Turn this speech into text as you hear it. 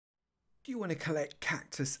Do you want to collect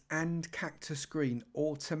cactus and cactus green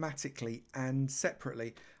automatically and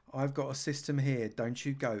separately? I've got a system here. Don't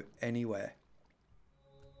you go anywhere.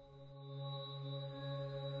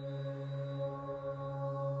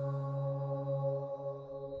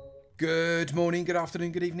 Good morning, good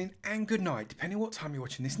afternoon, good evening, and good night, depending on what time you're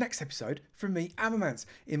watching this next episode from me, Avomance,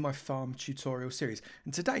 in my farm tutorial series.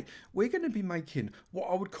 And today, we're going to be making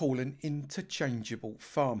what I would call an interchangeable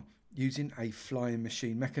farm using a flying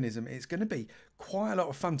machine mechanism. It's going to be quite a lot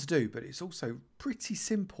of fun to do, but it's also pretty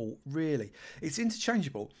simple, really. It's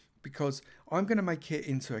interchangeable because I'm going to make it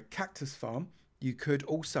into a cactus farm. You could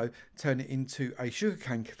also turn it into a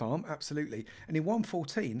sugarcane farm, absolutely. And in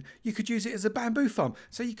 1.14, you could use it as a bamboo farm.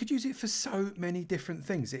 So you could use it for so many different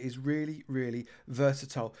things. It is really, really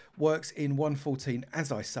versatile. Works in 1.14,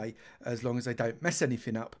 as I say, as long as they don't mess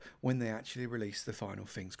anything up when they actually release the final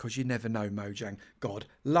things. Because you never know, Mojang. God,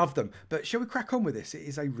 love them. But shall we crack on with this? It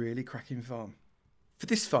is a really cracking farm. For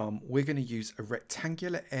this farm, we're going to use a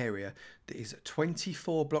rectangular area that is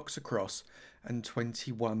 24 blocks across and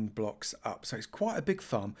 21 blocks up. So it's quite a big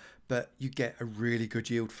farm, but you get a really good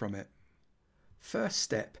yield from it. First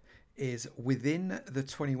step is within the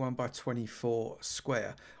 21 by 24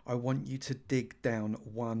 square, I want you to dig down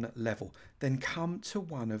one level, then come to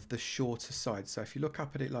one of the shorter sides. So if you look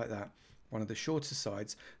up at it like that, one of the shorter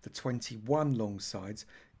sides, the 21 long sides,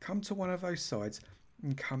 come to one of those sides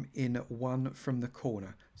and come in one from the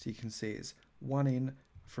corner. So you can see it's one in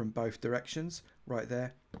from both directions, right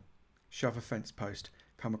there. Shove a fence post,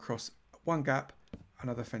 come across one gap,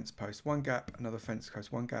 another fence post, one gap, another fence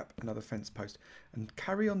post, one gap, another fence post, and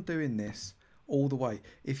carry on doing this all the way.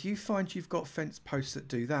 If you find you've got fence posts that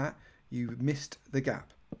do that, you missed the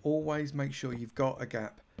gap. Always make sure you've got a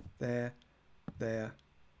gap there, there,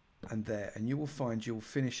 and there, and you will find you'll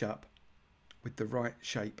finish up with the right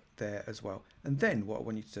shape there as well. And then what I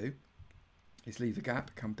want you to do is leave a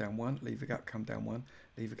gap, come down one, leave a gap, come down one,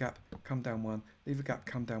 leave a gap, come down one, leave a gap,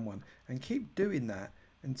 come down one, and keep doing that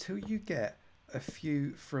until you get a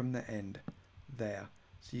few from the end there.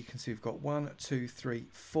 So you can see we've got 1, 2, 3,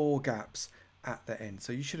 4 gaps at the end.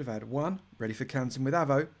 So you should have had one, ready for counting with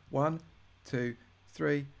Avo, 1, 2,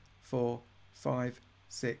 3, 4, 5,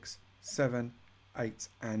 6, 7, 8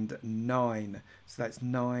 and 9. So that's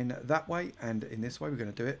 9 that way, and in this way we're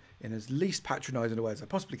going to do it in as least patronising a way as I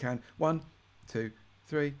possibly can. 1, 2,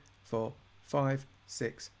 3, 4, 5,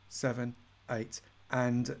 6, 7, 8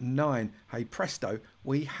 and 9. Hey presto,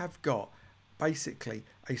 we have got basically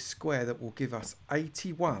a square that will give us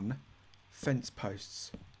 81 fence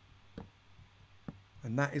posts,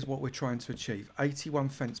 and that is what we're trying to achieve, 81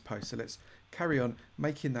 fence posts. So let's carry on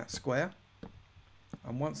making that square,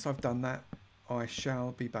 and once I've done that, I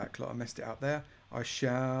shall be back. Look, I messed it up there. I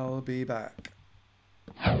shall be back.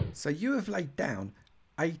 So you have laid down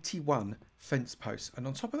 81 fence posts, and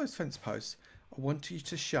on top of those fence posts, I want you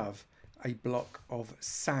to shove a block of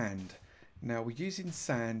sand. Now we're using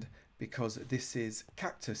sand because this is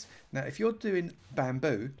cactus. Now if you're doing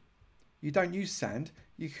bamboo, you don't use sand.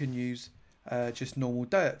 You can use just normal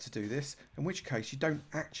dirt to do this, in which case you don't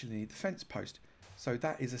actually need the fence post. So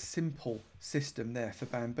that is a simple system there for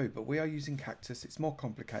bamboo, but we are using cactus. It's more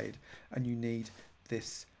complicated, and you need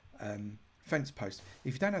this fence post.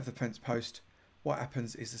 If you don't have the fence post, what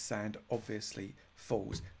happens is the sand obviously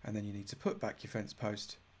falls, and then you need to put back your fence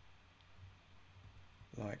post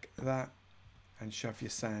like that and shove your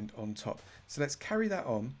sand on top. So let's carry that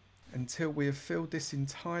on until we have filled this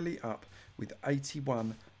entirely up with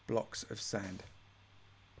 81 blocks of sand.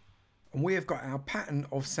 And we have got our pattern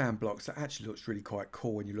of sand blocks that actually looks really quite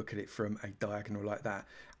cool when you look at it from a diagonal like that.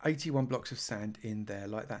 81 blocks of sand in there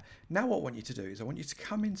like that. Now what I want you to do is I want you to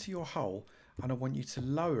come into your hole, and I want you to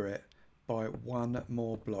lower it by one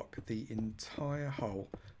more block, the entire hole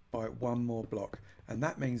by one more block. And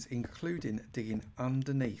that means including digging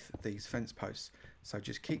underneath these fence posts. So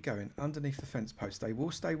just keep going underneath the fence posts. They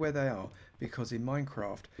will stay where they are because in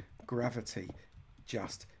Minecraft, gravity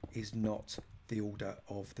just is not the order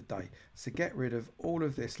of the day. So get rid of all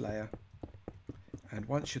of this layer, and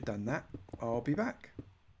once you've done that, I'll be back.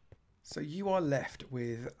 So you are left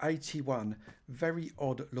with 81 very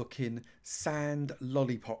odd looking sand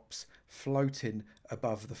lollipops floating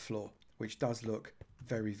above the floor, which does look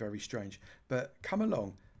very, very strange. But come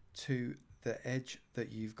along to the edge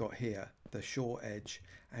that you've got here, the short edge,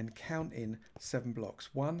 and count in 7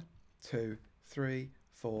 blocks. 1, 2, 3,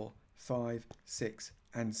 4, 5, 6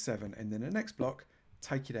 and 7, and then the next block,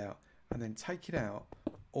 take it out, and then take it out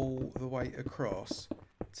all the way across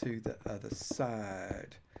to the other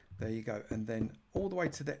side. There you go. And then all the way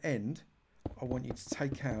to the end, I want you to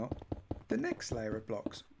take out the next layer of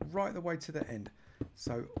blocks right the way to the end.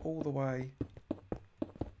 So all the way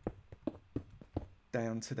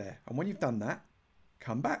down to there. And when you've done that,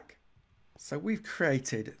 come back. So we've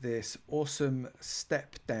created this awesome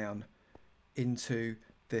step down into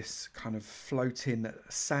this kind of floating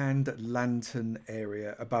sand lantern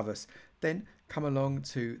area above us. Then come along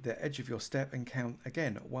to the edge of your step and count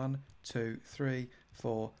again. 1, 2, 3,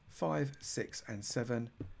 4, 5, 6 and 7,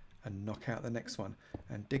 and knock out the next one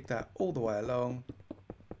and dig that all the way along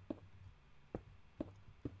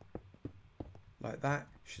like that.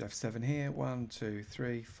 You should have 7 here. 1, 2,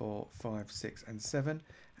 3, 4, 5, 6 and 7.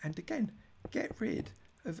 And again, get rid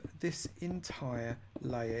of this entire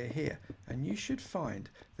layer here, and you should find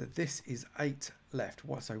that this is 8 left.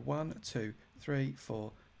 What? So 1, 2, 3,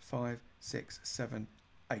 4, 5, 6, 7,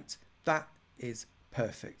 8. That is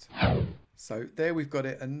perfect. So there we've got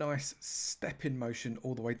it, a nice step in motion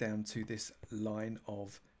all the way down to this line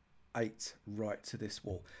of 8 right to this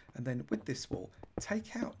wall. And then with this wall,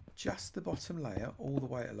 take out just the bottom layer all the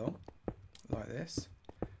way along like this,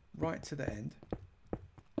 right to the end,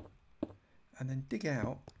 and then dig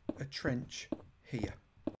out a trench here.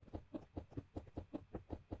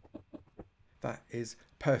 That is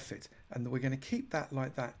perfect, and we're going to keep that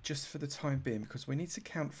like that just for the time being, because we need to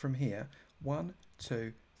count from here. 1,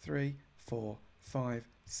 2, 3, 4, 5,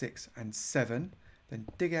 6 and 7. Then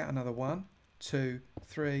dig out another 1, 2,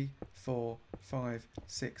 3, 4, 5,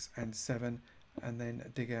 6 and 7, and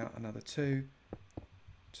then dig out another 2,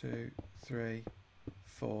 3,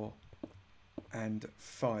 4 and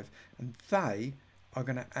 5, and they are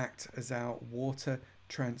going to act as our water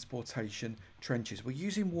transportation trenches. We're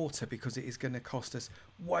using water because it is going to cost us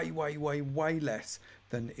way less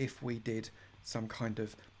than if we did some kind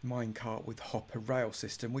of minecart with hopper rail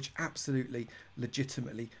system, which absolutely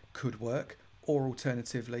legitimately could work, or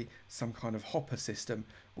alternatively some kind of hopper system,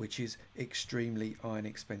 which is extremely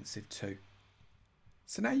inexpensive too.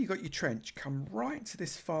 So now you've got your trench. Come right to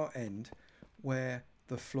this far end where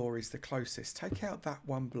the floor is the closest. Take out that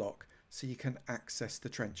one block so you can access the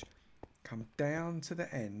trench. Come down to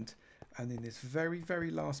the end, and in this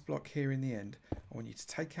very last block here in the end, I want you to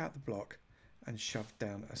take out the block and shove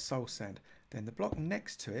down a soul sand. Then the block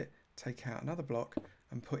next to it, take out another block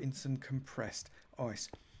and put in some compressed ice.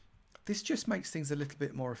 This just makes things a little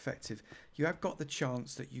bit more effective. You have got the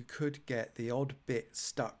chance that you could get the odd bit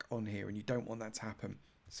stuck on here, and you don't want that to happen.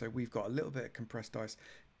 So we've got a little bit of compressed ice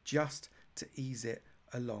just to ease it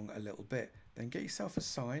along a little bit. Then get yourself a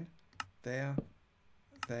sign there,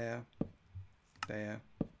 there, there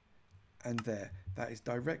and there. That is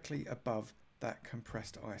directly above that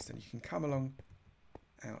compressed ice. Then you can come along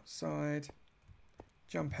outside,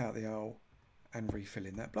 jump out the hole and refill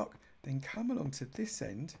in that block. Then come along to this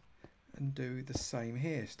end and do the same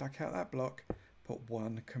here. Stuck out that block, put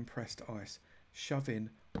 1 compressed ice, shove in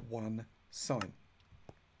 1 sign.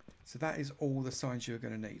 So that is all the signs you're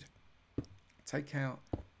going to need. Take out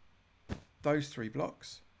those 3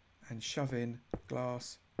 blocks and shove in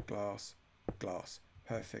glass, glass, glass.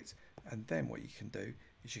 Perfect. And then what you can do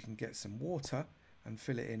is you can get some water and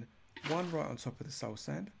fill it in, 1 right on top of the soul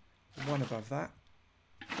sand, 1 above that,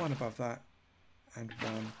 1 above that, and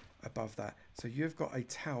 1 above that. So you've got a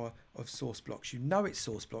tower of source blocks. You know it's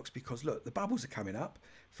source blocks because look, the bubbles are coming up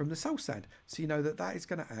from the soul sand. So you know that that is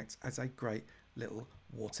going to act as a great little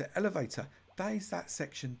water elevator. That is that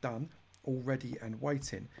section done already and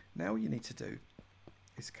waiting. Now what you need to do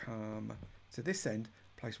is come to this end,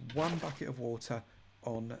 place 1 bucket of water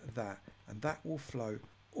on that, and that will flow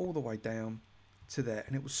all the way down to there,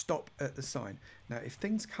 and it will stop at the sign. Now if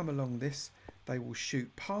things come along this, they will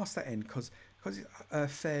shoot past that end because it's a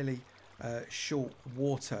fairly short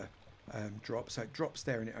water drop, so it drops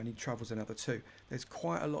there and it only travels another 2. There's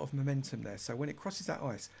quite a lot of momentum there, so when it crosses that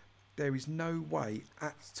ice, there is no way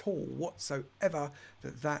at all whatsoever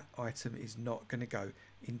that that item is not going to go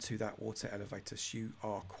into that water elevator. So you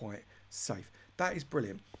are quite safe. That is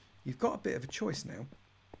brilliant. You've got a bit of a choice now.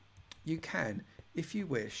 You can, if you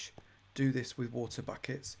wish, do this with water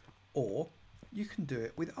buckets, or you can do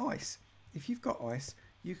it with ice. If you've got ice,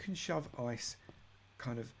 you can shove ice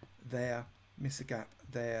kind of there, miss a gap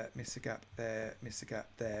there, miss a gap there, miss a gap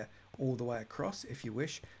there, all the way across if you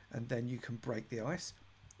wish, and then you can break the ice.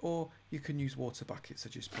 Or you can use water buckets, so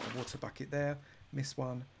just put a water bucket there, miss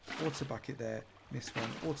 1, water bucket there, miss 1,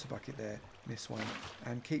 water bucket there, miss 1,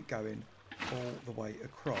 and keep going all the way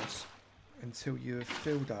across until you have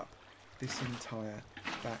filled up this entire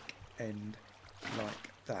back end like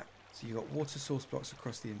that. So you've got water source blocks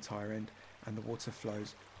across the entire end, and the water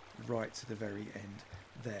flows right to the very end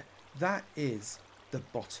there. That is the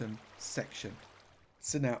bottom section.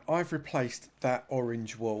 So now I've replaced that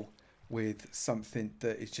orange wall with something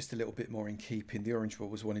that is just a little bit more in keeping. The orange wall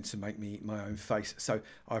was wanting to make me eat my own face, so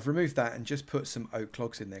I've removed that and just put some oak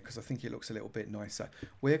logs in there because I think it looks a little bit nicer.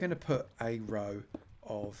 We're going to put a row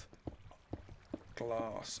of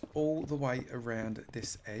glass all the way around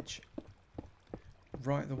this edge,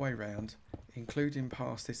 right the way round, including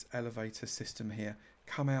past this elevator system here.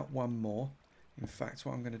 Come out one more. In fact,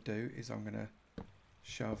 what I'm going to do is I'm going to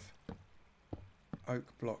shove oak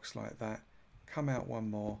blocks like that, come out one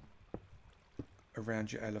more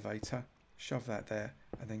around your elevator, shove that there,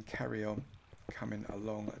 and then carry on coming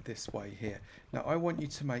along this way here. Now I want you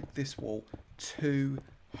to make this wall 2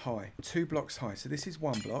 blocks high. So this is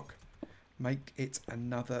 1 block, make it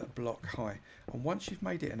another block high, and once you've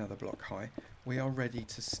made it another block high, we are ready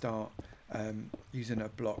to start using a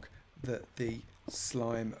block that the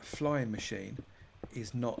slime flying machine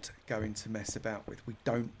is not going to mess about with. We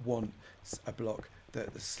don't want a block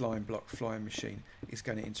that the slime block flying machine is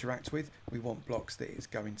going to interact with. We want blocks that it's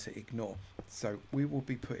going to ignore. So we will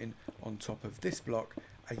be putting on top of this block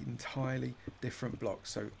an entirely different block.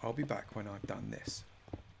 So I'll be back when I've done this.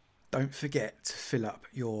 Don't forget to fill up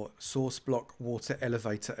your source block water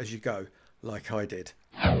elevator as you go, like I did.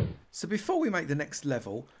 So before we make the next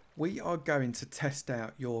level, we are going to test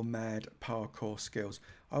out your mad parkour skills.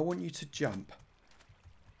 I want you to jump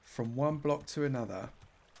from one block to another,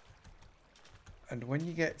 and when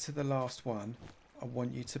you get to the last one, I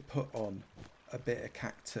want you to put on a bit of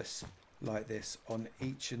cactus like this on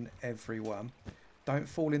each and every one. Don't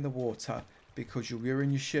fall in the water because you'll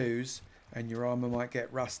ruin your shoes and your armor might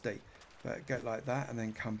get rusty. But get like that, and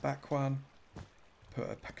then come back one, put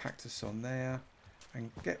a cactus on there,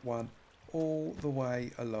 and get one all the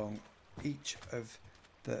way along each of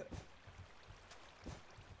the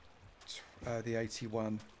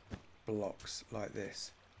 81 blocks like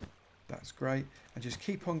this. That's great, and just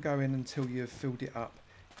keep on going until you've filled it up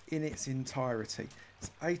in its entirety.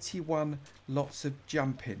 It's 81 lots of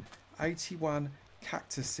jumping, 81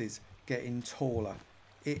 cactuses getting taller.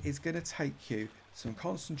 It is going to take you some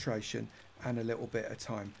concentration and a little bit of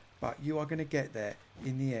time, but you are going to get there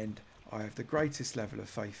in the end. I have the greatest level of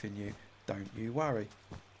faith in you, don't you worry.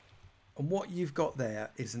 And what you've got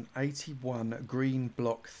there is an 81 green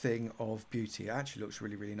block thing of beauty. It actually looks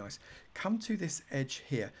really, really nice. Come to this edge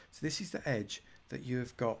here. So this is the edge that you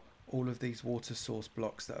have got all of these water source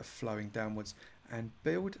blocks that are flowing downwards, and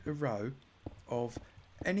build a row of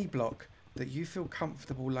any block that you feel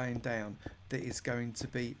comfortable laying down that is going to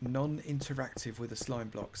be non-interactive with a slime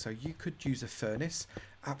block. So you could use a furnace,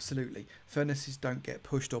 absolutely. Furnaces don't get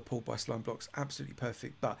pushed or pulled by slime blocks, absolutely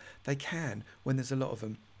perfect, but they can, when there's a lot of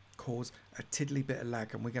them, cause a tiddly bit of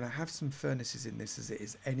lag, and we're going to have some furnaces in this as it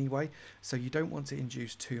is anyway, so you don't want to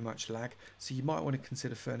induce too much lag. So you might want to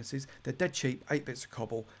consider furnaces. They're dead cheap, 8 bits of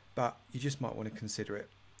cobble, but you just might want to consider it.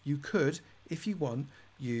 You could, if you want,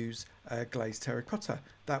 use glazed terracotta.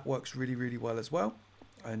 That works really, really well as well,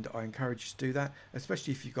 and I encourage you to do that,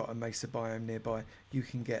 especially if you've got a mesa biome nearby. You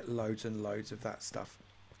can get loads and loads of that stuff.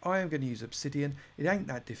 I am going to use obsidian. It ain't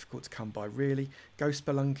that difficult to come by, really. Go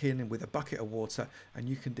spelunking with a bucket of water and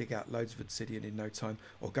you can dig out loads of obsidian in no time,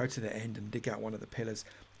 or go to the end and dig out one of the pillars.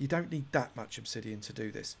 You don't need that much obsidian to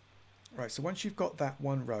do this. Right, so once you've got that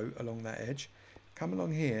one row along that edge, come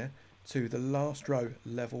along here to the last row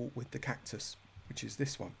level with the cactus, which is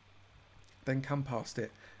this one. Then come past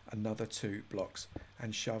it another 2 blocks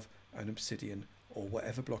and shove an obsidian or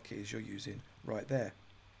whatever block it is you're using right there.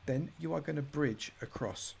 Then you are going to bridge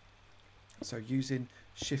across. So using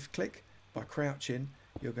shift click by crouching,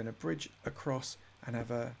 you're going to bridge across and have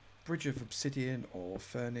a bridge of obsidian or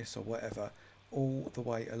furnace or whatever all the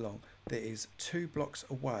way along. That is 2 blocks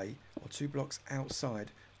away or 2 blocks outside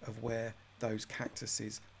of where those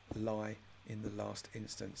cactuses lie in the last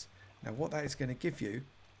instance. Now what that is going to give you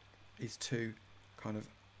is 2 kind of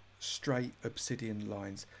straight obsidian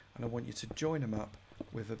lines, and I want you to join them up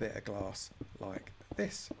with a bit of glass like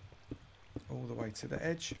this all the way to the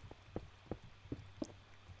edge,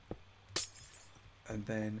 and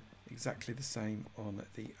then exactly the same on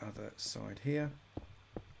the other side here.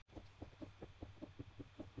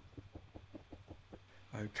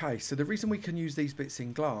 Okay, so the reason we can use these bits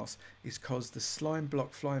in glass is because the slime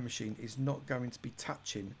block flying machine is not going to be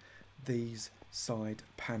touching these side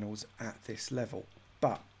panels at this level,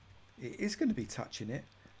 but it is going to be touching it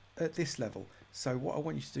at this level. So what I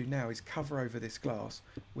want you to do now is cover over this glass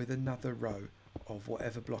with another row of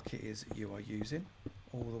whatever block it is you are using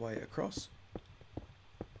all the way across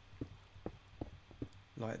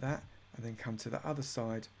like that, and then come to the other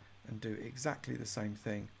side and do exactly the same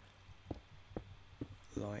thing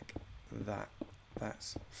like that.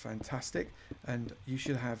 That's fantastic, and you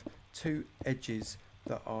should have 2 edges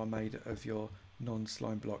that are made of your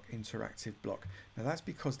non-slime block interactive block. Now that's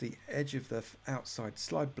because the edge of the outside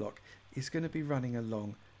slide block is going to be running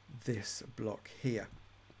along this block here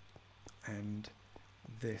and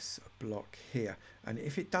this block here, and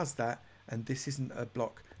if it does that and this isn't a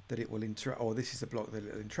block that it will interact, or this is a block that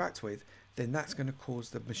it will interact with, then that's going to cause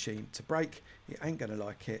the machine to break. It ain't going to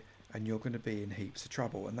like it, and you're going to be in heaps of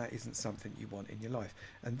trouble, and that isn't something you want in your life.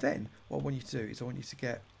 And then what I want you to do is I want you to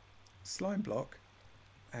get slime block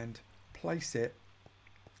and place it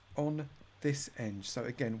on this end. So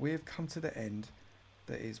again, we've come to the end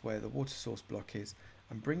that is where the water source block is,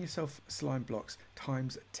 and bring yourself slime blocks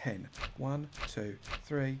times 10. 1, 2,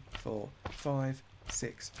 3, 4, 5,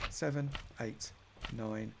 6, 7, 8,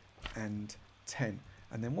 9 and 10.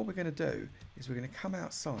 And then what we're going to do is we're going to come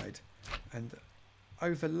outside and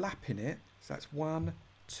overlapping it, so that's 1,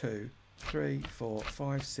 2, 3, 4,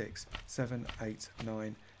 5, 6, 7, 8,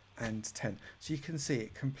 9 and 10. So you can see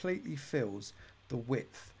it completely fills the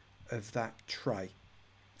width of that tray,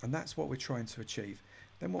 and that's what we're trying to achieve.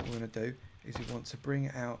 Then what we're going to do is we want to bring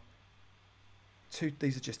out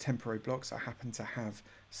these are just temporary blocks. I happen to have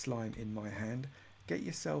slime in my hand. Get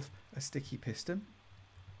yourself a sticky piston,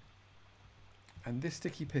 and this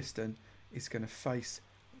sticky piston is going to face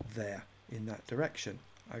there in that direction.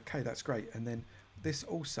 Okay, that's great. And then this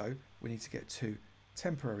also, we need to get 2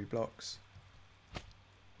 temporary blocks.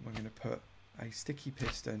 We're going to put a sticky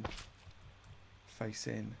piston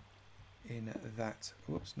facing in that,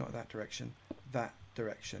 whoops, not that direction, that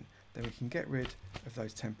direction. Then we can get rid of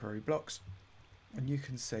those temporary blocks, and you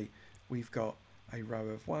can see we've got a row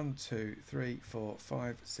of 1, 2, 3, 4,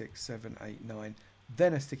 5, 6, 7, 8, 9,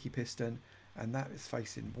 then a sticky piston, and that is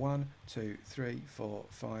facing 1, 2, 3, 4,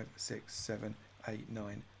 5, 6, 7, 8,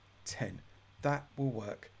 9, 10. That will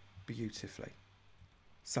work beautifully.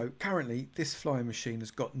 So currently this flying machine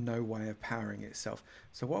has got no way of powering itself.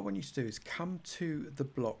 So what I want you to do is come to the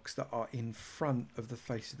blocks that are in front of the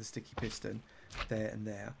face of the sticky piston, there and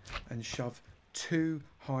there, and shove 2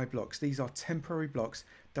 high blocks. These are temporary blocks.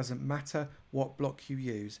 Doesn't matter what block you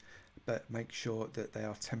use, but make sure that they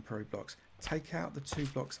are temporary blocks. Take out the 2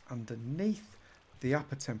 blocks underneath the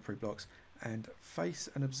upper temporary blocks and face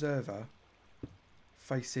an observer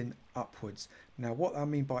facing upwards. Now what I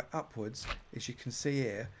mean by upwards is, you can see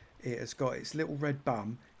here it has got its little red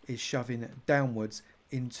bum is shoving downwards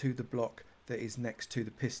into the block that is next to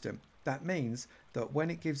the piston. That means that when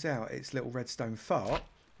it gives out its little redstone fart,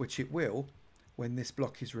 which it will when this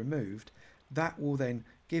block is removed, that will then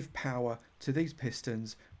give power to these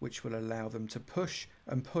pistons, which will allow them to push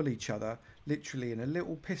and pull each other, literally in a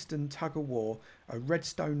little piston tug of war, a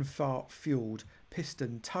redstone fart fueled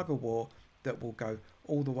piston tug of war that will go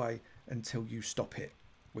all the way until you stop it,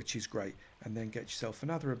 which is great. And then get yourself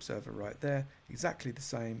another observer right there, exactly the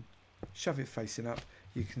same, shove it facing up.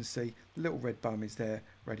 You can see the little red bum is there,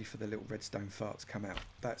 ready for the little redstone fart to come out.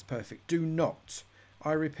 That's perfect. Do not,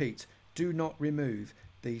 I repeat, do not remove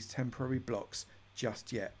these temporary blocks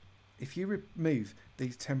just yet. If you remove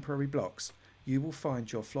these temporary blocks, you will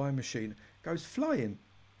find your flying machine goes flying,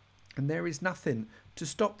 and there is nothing to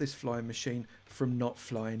stop this flying machine from not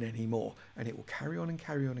flying anymore, and it will carry on and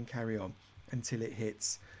carry on and carry on until it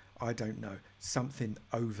hits, I don't know, something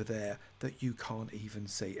over there that you can't even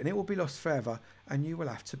see, and it will be lost forever, and you will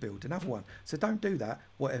have to build another one. So don't do that,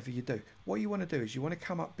 whatever you do. What you want to do is you want to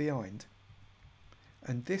come up behind,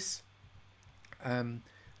 and this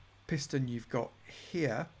piston you've got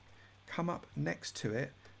here, come up next to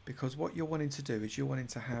it, because what you're wanting to do is you're wanting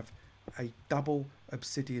to have a double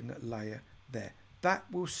obsidian layer there. That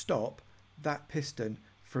will stop that piston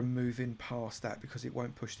from moving past that, because it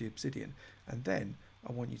won't push the obsidian. And then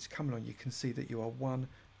I want you to come along. You can see that you are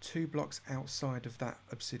 2 blocks outside of that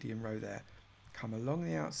obsidian row there. Come along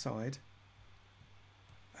the outside,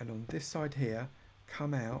 and on this side here,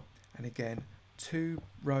 come out, and again 2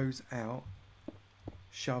 rows out,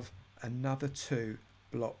 shove another 2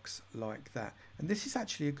 blocks like that. And this is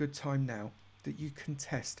actually a good time now that you can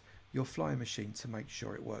test your flying machine to make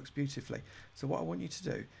sure it works beautifully. So what I want you to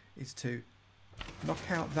do is to knock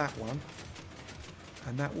out that one,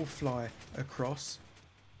 and that will fly across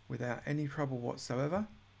without any trouble whatsoever.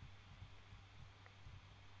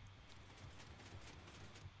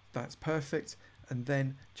 That's perfect. And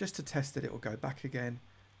then just to test that it will go back again,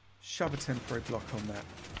 shove a temporary block on that,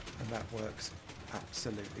 and that works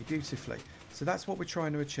absolutely beautifully. So that's what we're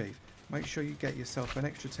trying to achieve. Make sure you get yourself an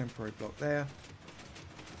extra temporary block there,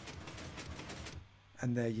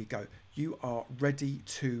 and there you go. You are ready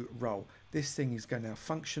to roll. This thing is going now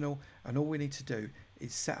functional, and all we need to do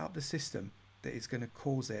is set up the system that is going to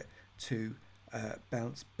cause it to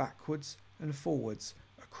bounce backwards and forwards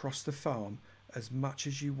across the farm as much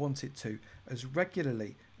as you want it to, as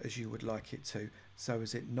regularly as you would like it to, so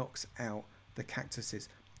as it knocks out the cactuses.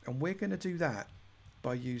 And we're going to do that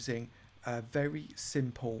by using a very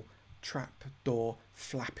simple trapdoor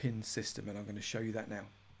flapping system, and I'm going to show you that now.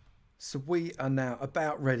 So we are now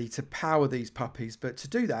about ready to power these puppies, but to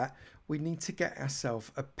do that we need to get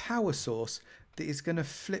ourselves a power source that is going to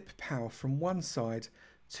flip power from one side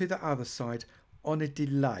to the other side on a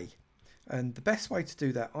delay. And the best way to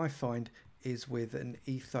do that, I find, is with an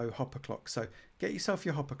etho hopper clock. So get yourself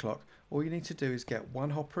your hopper clock. All you need to do is get one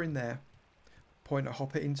hopper in there, point a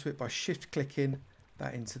hopper into it by shift clicking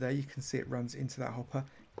that into there. You can see it runs into that hopper.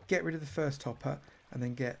 Get rid of the first hopper and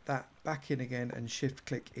then get that back in again and shift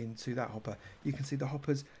click into that hopper. You can see the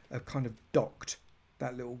hoppers are kind of docked.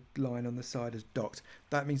 That little line on the side is docked.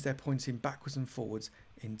 That means they're pointing backwards and forwards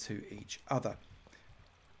into each other.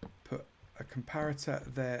 Put a comparator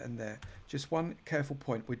there and there. Just one careful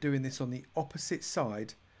point, we're doing this on the opposite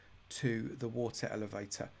side to the water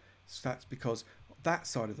elevator. So that's because that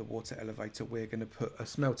side of the water elevator we're going to put a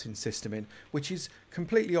smelting system in, which is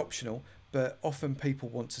completely optional, but often people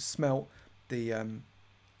want to smelt the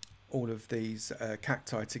all of these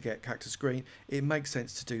cacti to get cactus green. It makes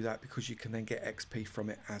sense to do that because you can then get XP from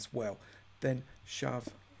it as well. Then shove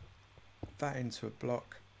that into a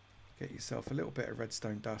block, get yourself a little bit of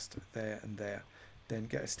redstone dust there and there. Then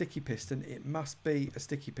get a sticky piston. It must be a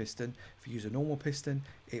sticky piston. If you use a normal piston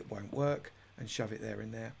it won't work, and shove it there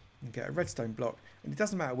and there. And get a redstone block, and it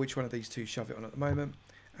doesn't matter which one of these two shove it on at the moment,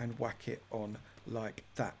 and whack it on like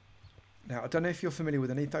that. Now I don't know if you're familiar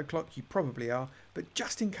with an etho clock, you probably are, but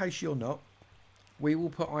just in case you're not, we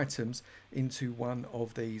will put items into one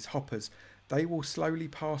of these hoppers. They will slowly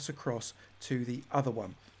pass across to the other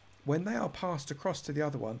one. When they are passed across to the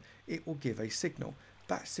other one, it will give a signal.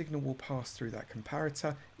 That signal will pass through that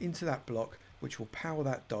comparator into that block, which will power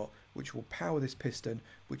that dot, which will power this piston,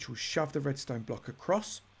 which will shove the redstone block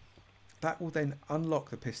across. That will then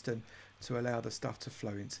unlock the piston to allow the stuff to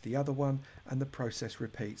flow into the other one, and the process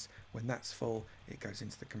repeats. When that's full, it goes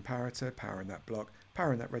into the comparator, powering that block,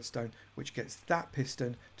 powering that redstone, which gets that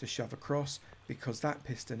piston to shove across, because that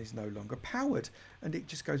piston is no longer powered, and it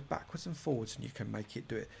just goes backwards and forwards, and you can make it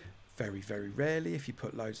do it very, very rarely if you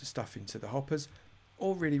put loads of stuff into the hoppers,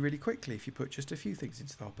 or really, really quickly if you put just a few things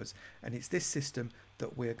into the hoppers. And it's this system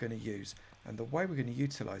that we're going to use, and the way we're going to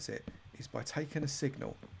utilize it is by taking a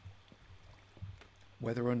signal,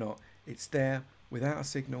 whether or not it's there without a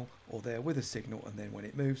signal or there with a signal, and then when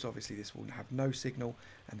it moves, obviously this will have no signal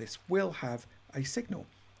and this will have a signal,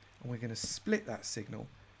 and we're going to split that signal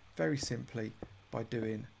very simply by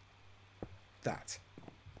doing that.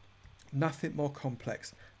 Nothing more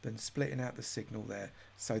complex than splitting out the signal there.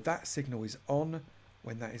 So that signal is on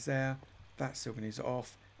when that is there, that signal is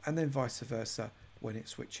off, and then vice versa when it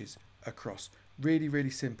switches across. Really, really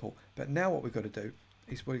simple. But now what we've got to do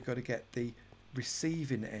is we've got to get the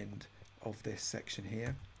receiving end of this section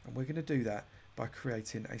here, and we're going to do that by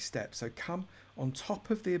creating a step. So come on top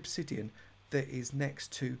of the obsidian that is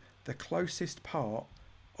next to the closest part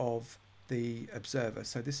of the observer.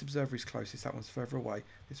 So this observer is closest, that one's further away,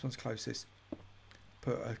 this one's closest.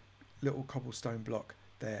 Put a little cobblestone block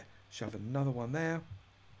there, shove another one there,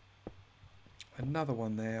 another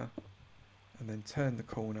one there, and then turn the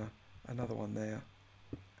corner, another one there,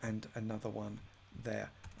 and another one there,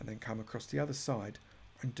 and then come across the other side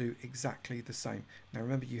and do exactly the same. Now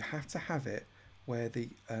remember, you have to have it where the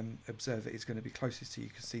observer is going to be closest to you.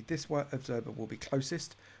 You can see this observer will be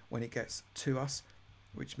closest when it gets to us,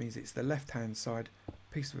 which means it's the left hand side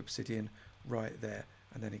piece of obsidian right there,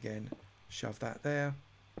 and then again shove that there,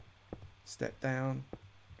 step down,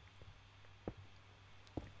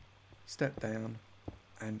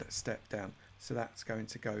 and step down. So that's going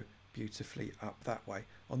to go beautifully up that way.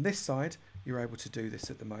 On this side you're able to do this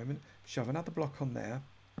at the moment. Shove another block on there,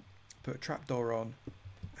 put a trapdoor on,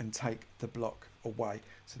 and take the block away.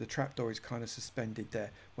 So the trapdoor is kind of suspended there.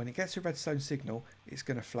 When it gets a redstone signal, it's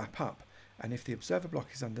going to flap up, and if the observer block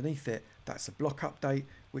is underneath it, that's a block update,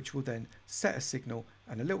 which will then set a signal,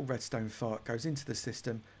 and a little redstone fart goes into the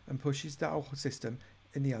system and pushes that whole system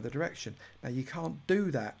in the other direction. Now you can't do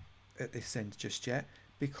that at this end just yet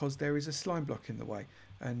because there is a slime block in the way,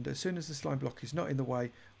 and as soon as the slime block is not in the way,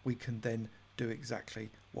 we can then do exactly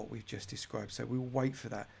what we've just described. So we'll wait for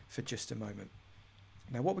that for just a moment.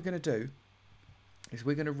 Now what we're going to do is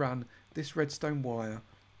we're going to run this redstone wire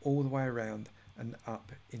all the way around and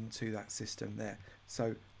up into that system there.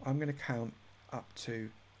 So I'm going to count up to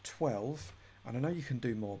 12, and I know you can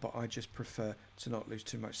do more, but I just prefer to not lose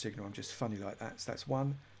too much signal. I'm just funny like that. So that's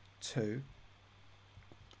 1, 2,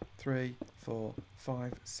 3, 4,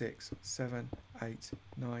 5, 6, 7, 8,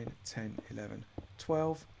 9, 10, 11,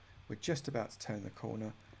 12. We're just about to turn the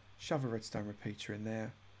corner. Shove a redstone repeater in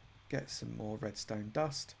there. Get some more redstone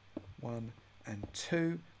dust. 1 and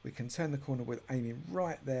 2. We can turn the corner with aiming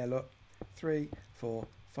right there, look. 3, 4,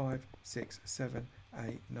 5, 6, 7,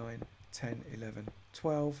 8, 9, 10, 11,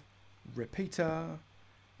 12. Repeater.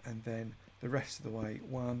 And then the rest of the way.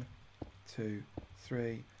 1, 2,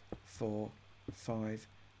 3, 4, 5,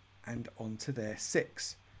 and onto there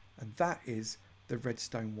 6. And that is the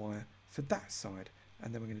redstone wire for that side.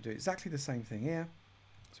 And then we're going to do exactly the same thing here.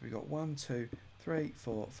 So we've got 1, 2, 3,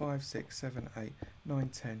 4, 5, 6, 7, 8, 9,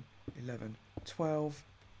 10, 11, 12.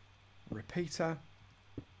 Repeater.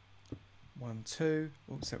 1, 2.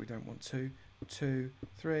 Oops, so we don't want 2. 2,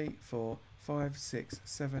 3, 4, 5, 6,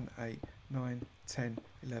 7, 8, 9, 10,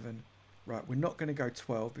 11. Right, we're not going to go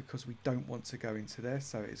 12 because we don't want to go into there.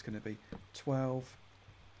 So it's going to be 12.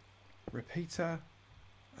 Repeater.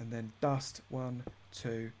 And then dust. 1,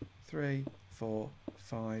 2, 3, 4,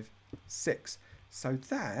 5, 6. So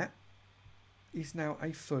that is now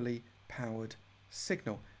a fully powered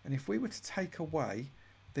signal. And if we were to take away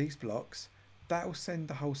these blocks, that will send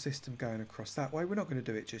the whole system going across that way. We're not going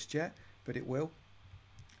to do it just yet, but it will.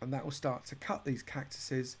 And that will start to cut these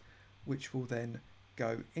cactuses, which will then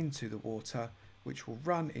go into the water, which will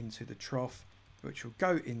run into the trough, which will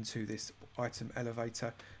go into this item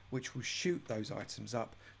elevator, which will shoot those items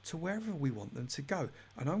up to wherever we want them to go.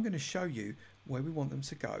 And I'm going to show you where we want them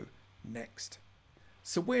to go next.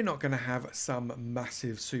 So we're not going to have some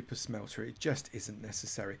massive super smelter, it just isn't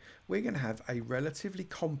necessary. We're going to have a relatively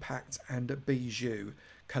compact and bijou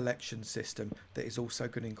collection system that is also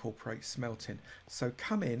going to incorporate smelting. So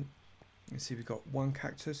come in, you see we've got 1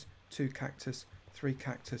 cactus, 2 cactus, 3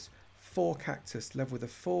 cactus, 4 cactus, level with a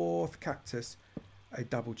 4th cactus, a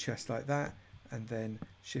double chest like that, and then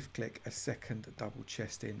shift click a second double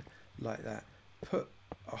chest in like that. Put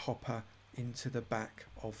a hopper into the back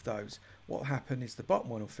of those. What will happen is the bottom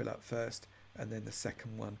one will fill up first and then the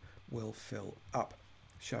second one will fill up.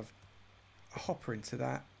 Shove a hopper into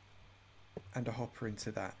that and a hopper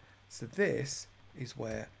into that. So this is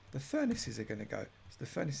where the furnaces are going to go. So the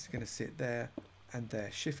furnace is going to sit there and there.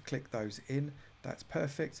 Shift click those in. That's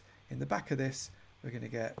perfect. In the back of this we're going to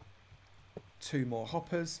get 2 more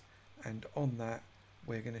hoppers, and on that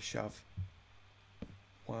we're going to shove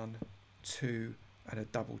 1, 2 and a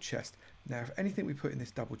double chest. Now if anything we put in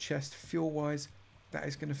this double chest fuel wise, that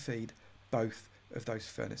is going to feed both of those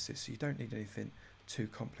furnaces, so you don't need anything too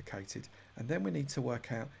complicated. And then we need to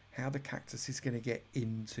work out how the cactus is going to get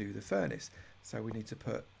into the furnace. So we need to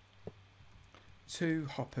put 2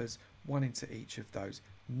 hoppers, 1 into each of those.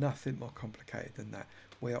 Nothing more complicated than that.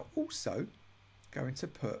 We are also going to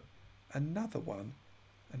put another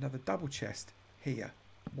double chest here,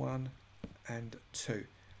 1 and 2,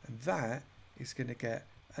 and that is going to get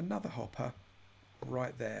another hopper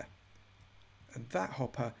right there, and that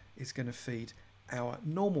hopper is going to feed our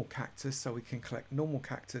normal cactus, so we can collect normal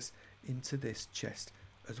cactus into this chest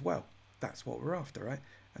as well. That's what we're after, right?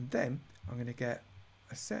 And then I'm going to get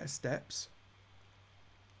a set of steps.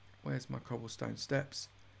 Where's my cobblestone steps?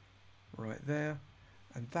 Right there.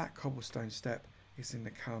 And that cobblestone step is going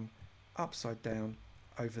to come upside down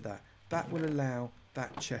over that. That will allow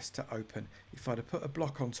that chest to open. If I'd have put a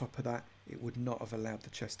block on top of that, it would not have allowed the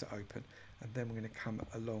chest to open. And then we're going to come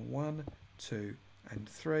along 1, 2 and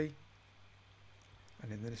 3.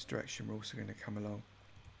 And in this direction we're also going to come along,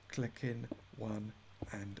 click in 1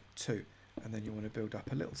 and 2. And then you want to build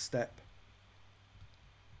up a little step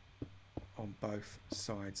on both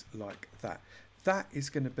sides like that. That is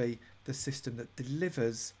going to be the system that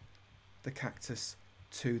delivers the cactus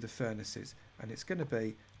to the furnaces, and it's going to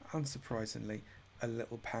be, unsurprisingly, a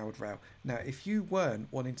little powered rail. Now if you weren't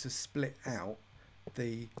wanting to split out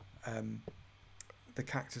the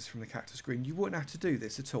cactus from the cactus green, you wouldn't have to do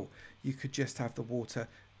this at all. You could just have the water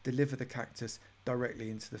deliver the cactus directly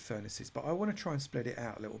into the furnaces, but I want to try and split it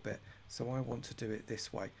out a little bit, so I want to do it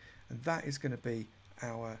this way, and that is going to be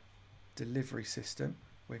our delivery system.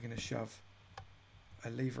 We're going to shove a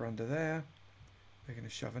lever under there, we're going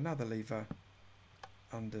to shove another lever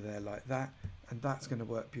under there like that, and that's going to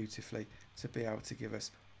work beautifully to be able to give us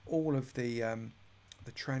all of the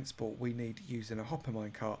transport we need using a hopper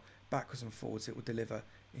minecart backwards and forwards. It will deliver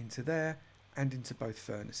into there and into both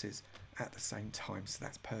furnaces at the same time, so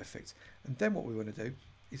that's perfect. And then what we want to do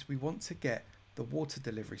is we want to get the water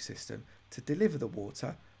delivery system to deliver the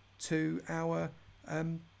water to our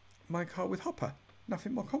minecart with hopper.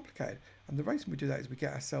 Nothing more complicated. And the reason we do that is we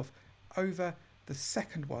get ourselves over the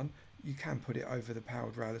second one. You can put it over the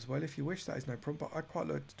powered rail as well if you wish, that is no problem, but I quite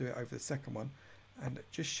like to do it over the second one. and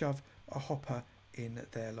just shove a hopper in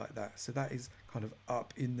there like that. So that is kind of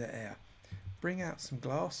up in the air. Bring out some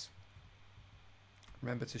glass.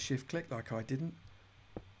 Remember to shift click like I didn't,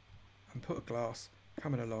 and put a glass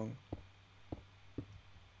coming along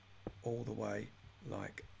all the way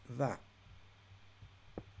like that.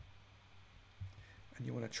 And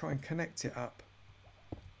you want to try and connect it up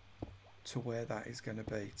to where that is going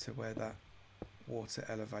to be, to where that water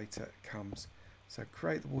elevator comes. So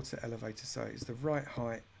create the water elevator so it's the right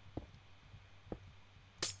height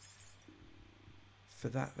for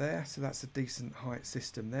that there. So that's a decent height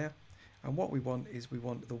system there. And what we want is we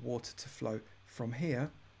want the water to flow from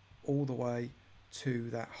here all the way to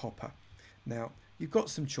that hopper. Now you've got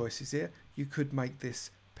some choices here. You could make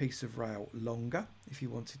this piece of rail longer if you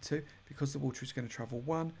wanted to, because the water is going to travel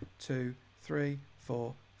 1, 2, 3,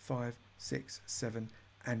 4, 5, 6, 7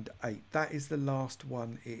 and 8. That is the last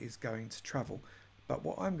one it is going to travel. But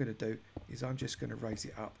what I'm going to do is I'm just going to raise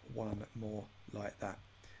it up one more like that.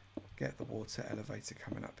 Get the water elevator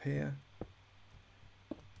coming up here.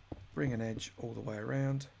 Bring an edge all the way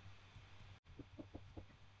around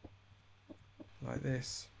like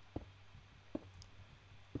this,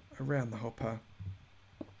 around the hopper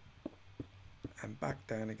and back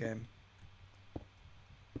down again.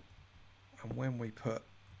 And when we put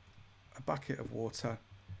a bucket of water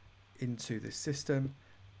into this system,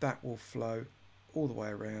 that will flow all the way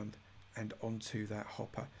around and onto that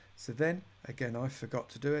hopper. So then again, I forgot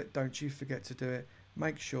to do it. Don't you forget to do it.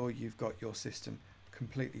 Make sure you've got your system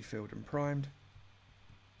completely filled and primed.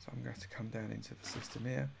 So I'm going to come down into the system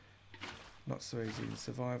here. Not so easy in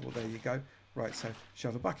survival. There you go. Right, so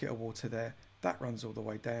shove a bucket of water there. That runs all the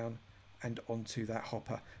way down and onto that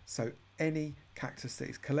hopper. So any cactus that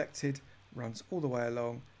is collected runs all the way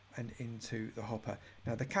along and into the hopper.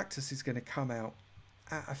 Now the cactus is going to come out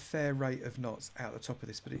at a fair rate of knots out the top of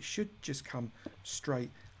this, but it should just come straight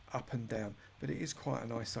up and down. But it is quite a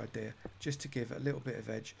nice idea just to give a little bit of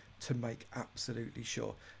edge to make absolutely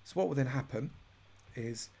sure. So what will then happen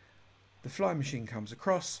is the flying machine comes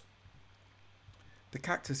across, the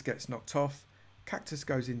cactus gets knocked off, cactus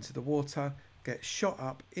goes into the water, gets shot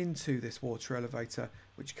up into this water elevator,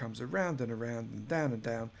 which comes around and around and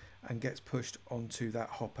down and gets pushed onto that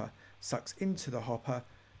hopper, sucks into the hopper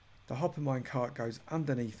mine cart goes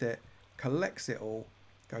underneath it, collects it all,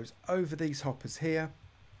 goes over these hoppers here,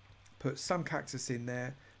 puts some cactus in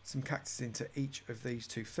there, some cactus into each of these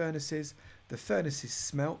two furnaces. The furnaces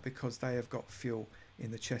smelt because they have got fuel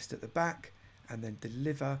in the chest at the back, and then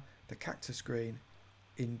deliver the cactus green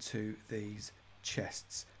into these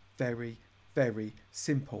chests. Very, very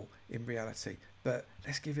simple in reality, but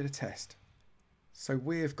let's give it a test. So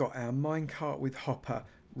we have got our minecart with hopper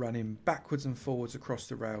running backwards and forwards across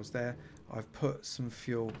the rails there. I've put some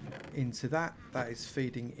fuel into that. That is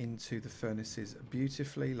feeding into the furnaces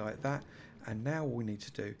beautifully like that. And now all we need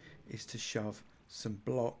to do is to shove some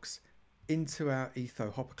blocks into our etho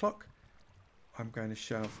hopper clock. I'm going to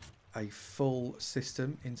shove a full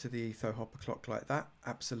system into the etho hopper clock like that.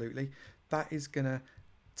 Absolutely. That is going to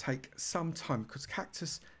take some time because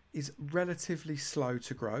cactus is relatively slow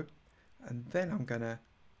to grow. And then I'm going to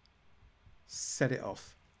set it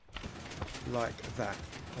off like that.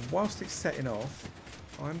 And whilst it's setting off,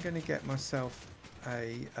 I'm going to get myself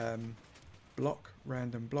a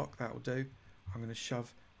random block. That'll do. I'm going to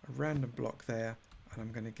shove a random block there, and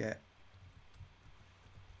I'm going to get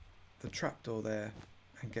the trapdoor there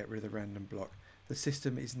and get rid of the random block. The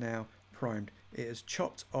system is now primed. It has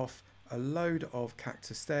chopped off a load of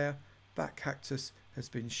cactus there. That cactus has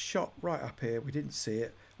been shot right up here. We didn't see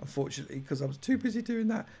it, unfortunately, because I was too busy doing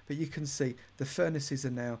that. But you can see the furnaces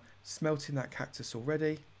are now smelting that cactus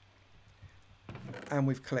already. And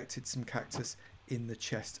we've collected some cactus in the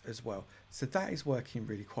chest as well. So that is working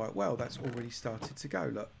really quite well. That's already started to go.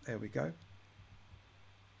 Look, there we go.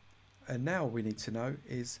 And now all we need to know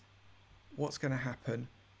is what's going to happen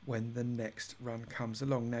when the next run comes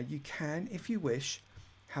along. Now you can, if you wish,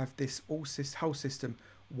 have this whole system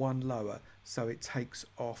one lower, so it takes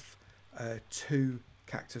off 2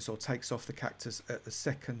 cactus, or takes off the cactus at the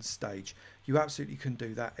second stage. You absolutely can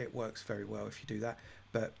do that. It works very well if you do that,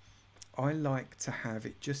 but I like to have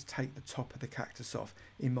it just take the top of the cactus off.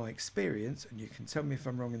 In my experience, and you can tell me if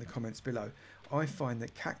I'm wrong in the comments below, I find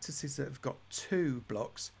that cactuses that have got 2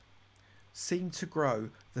 blocks seem to grow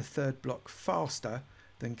the 3rd block faster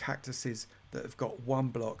than cactuses that have got 1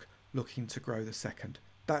 block looking to grow the 2nd.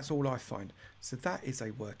 That's all I find. So that is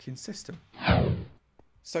a working system.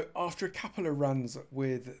 So after a couple of runs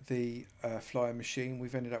with the flyer machine,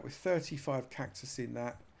 we've ended up with 35 cactus in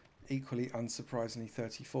that. Equally unsurprisingly,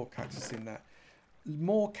 34 cactus in that.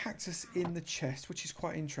 More cactus in the chest, which is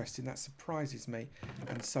quite interesting. That surprises me.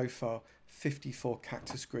 And so far, 54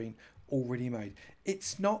 cactus green already made.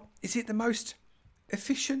 It's not, is it the most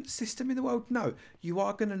efficient system in the world? No. You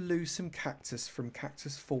are going to lose some cactus from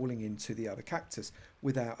cactus falling into the other cactus,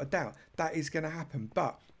 without a doubt. That is going to happen.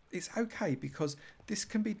 But it's okay, because this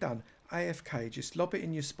can be done AFK. Just lob it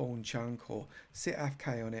in your spawn chunk or sit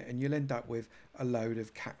AFK on it, and you'll end up with a load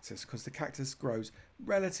of cactus, because the cactus grows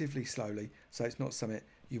relatively slowly, so it's not something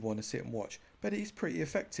you want to sit and watch. But it is pretty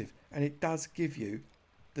effective, and it does give you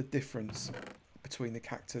the difference between the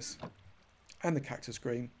cactus and the cactus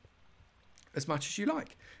green as much as you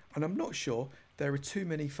like. And I'm not sure there are too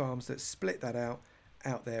many farms that split that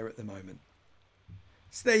out there at the moment.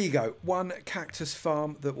 So there you go, one cactus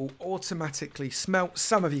farm that will automatically smelt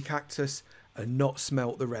some of your cactus and not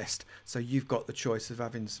smelt the rest. So you've got the choice of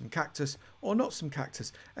having some cactus or not some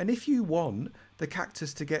cactus. And if you want the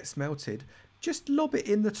cactus to get smelted, just lob it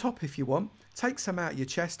in the top if you want. Take some out of your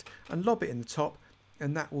chest and lob it in the top,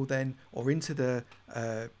 and that will then, or into the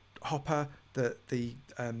hopper that the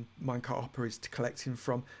minecart hopper is collecting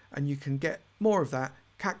from, and you can get more of that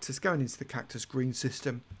cactus going into the cactus green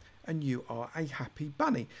system, and you are a happy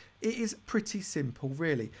bunny. It is pretty simple,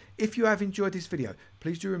 really. If you have enjoyed this video,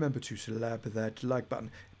 please do remember to slap that like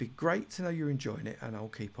button. It'd be great to know you're enjoying it, and I'll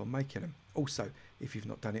keep on making them. Also, if you've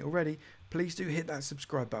not done it already, please do hit that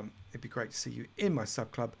subscribe button. It'd be great to see you in my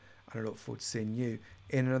sub club, and I look forward to seeing you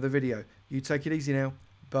in another video. You take it easy now.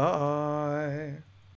 Bye.